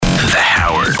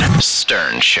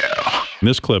Show. In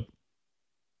this clip,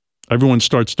 everyone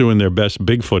starts doing their best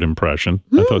Bigfoot impression.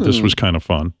 I thought this was kind of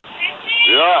fun.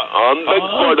 Yeah, I'm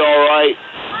Bigfoot, all right.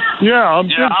 Yeah, I'm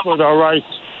Bigfoot, all right.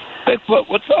 Bigfoot,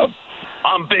 what's up?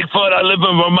 I'm Bigfoot. I live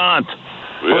in Vermont.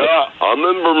 Yeah, I'm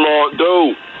in Vermont,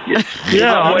 too.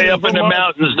 Yeah, I'm way in up in the Vermont.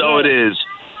 mountains, though it is.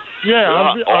 Yeah,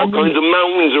 all kinds of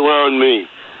mountains around me.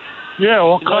 Yeah,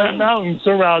 all kinds of mountains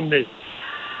around me.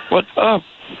 What's up?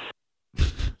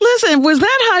 Listen, was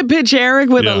that high-pitched Eric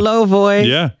with a low voice?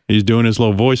 Yeah, he's doing his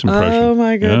low voice impression. Oh,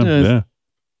 my goodness. Yeah.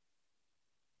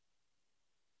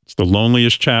 It's the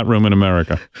loneliest chat room in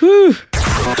America. Whew.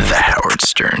 The Howard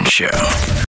Stern Show.